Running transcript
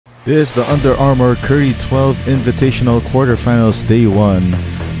This is the Under Armour Curry 12 Invitational Quarterfinals Day 1,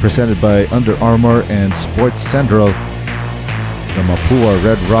 presented by Under Armour and Sports Central. The Mapua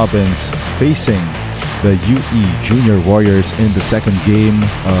Red Robins facing the UE Junior Warriors in the second game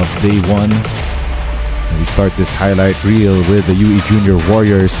of Day 1. And we start this highlight reel with the UE Junior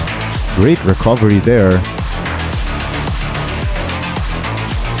Warriors. Great recovery there.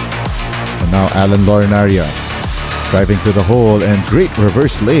 And now Alan Lorinaria driving to the hole, and great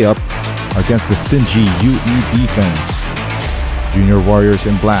reverse layup against the stingy UE defense. Junior Warriors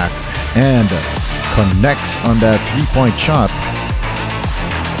in black, and connects on that three-point shot.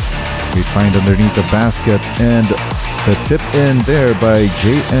 Great find underneath the basket, and the tip in there by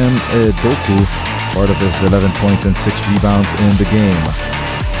J.M. Edoku, part of his 11 points and 6 rebounds in the game.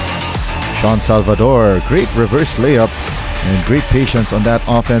 Sean Salvador, great reverse layup and great patience on that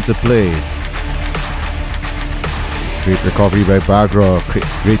offensive play. Great recovery by Bagro.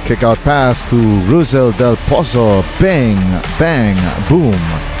 Great kick-out pass to Ruzel Del Pozo. Bang, bang, boom.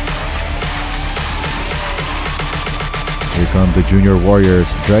 Here come the Junior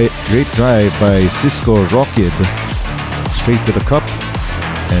Warriors. Great drive by Cisco Rockid. Straight to the cup.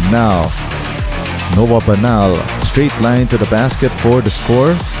 And now, Noah Banal. Straight line to the basket for the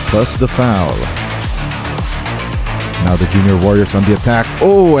score, plus the foul. Now the Junior Warriors on the attack.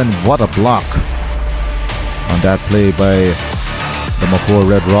 Oh, and what a block on that play by the Mapua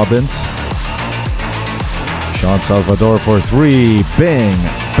Red Robins. Sean Salvador for three. Bang,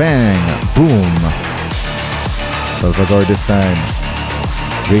 bang, boom. Salvador this time.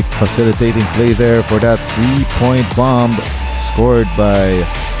 Great facilitating play there for that three-point bomb scored by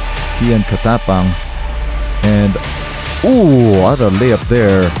Kian Katapang. And ooh, what a layup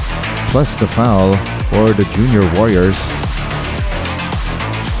there. Plus the foul for the Junior Warriors.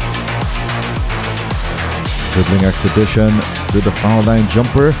 Dribbling exhibition to the foul line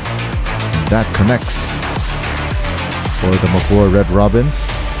jumper. And that connects for the Mapua Red Robins.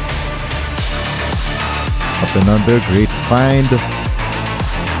 Up and under, great find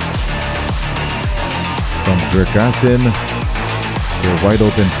from Gergasin to a wide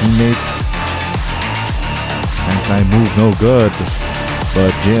open teammate. Hang-time move, no good.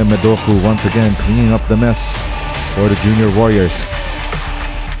 But J.M. Edoku once again cleaning up the mess for the Junior Warriors.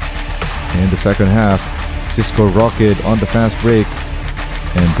 In the second half, Cisco Rockid on the fast break,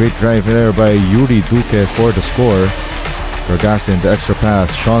 and great drive there by Yuri Duque for the score. Gergasin, the extra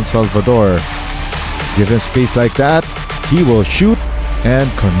pass. Sean Salvador, give him space like that, he will shoot and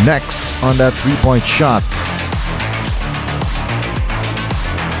connects on that three-point shot.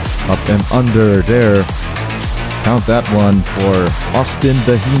 Up and under there. Count that one for Austin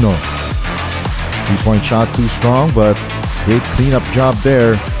Dahino. Three-point shot too strong, but great cleanup job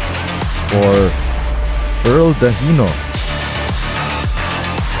there for Earl Dahino.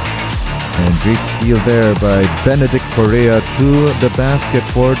 And great steal there by Benedict Correa to the basket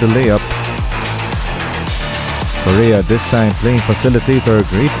for the layup. Correa this time playing facilitator.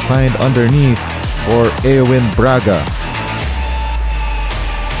 Great find underneath for Eowyn Braga.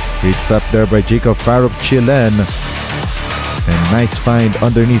 Great step there by Jacob Farup Chilen. And nice find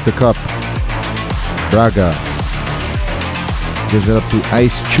underneath the cup. Braga gives it up to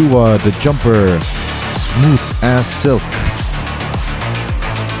Ice Chua, the jumper. Smooth as silk.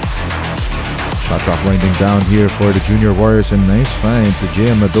 Shot clock winding down here for the Junior Warriors, and nice find to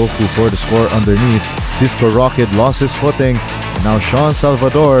J.M. Edoku for the score underneath. Cisco Rockid lost his footing, and now Sean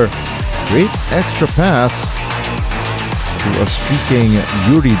Salvador. Great extra pass to a streaking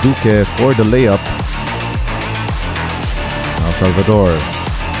Yuri Duque for the layup. Now Salvador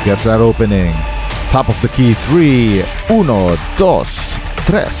gets that opening. Top of the key three. Uno, dos,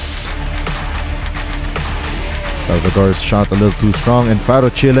 tres. Salvador's shot a little too strong, and Faro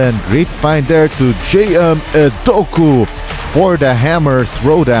Chilen, great find there to J.M. Edoku for the hammer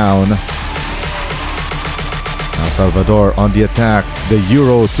throwdown. Now Salvador on the attack, the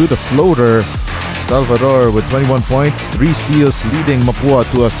Euro to the floater. Salvador with 21 points, 3 steals, leading Mapua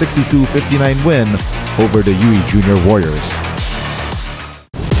to a 62-59 win over the UE Junior Warriors.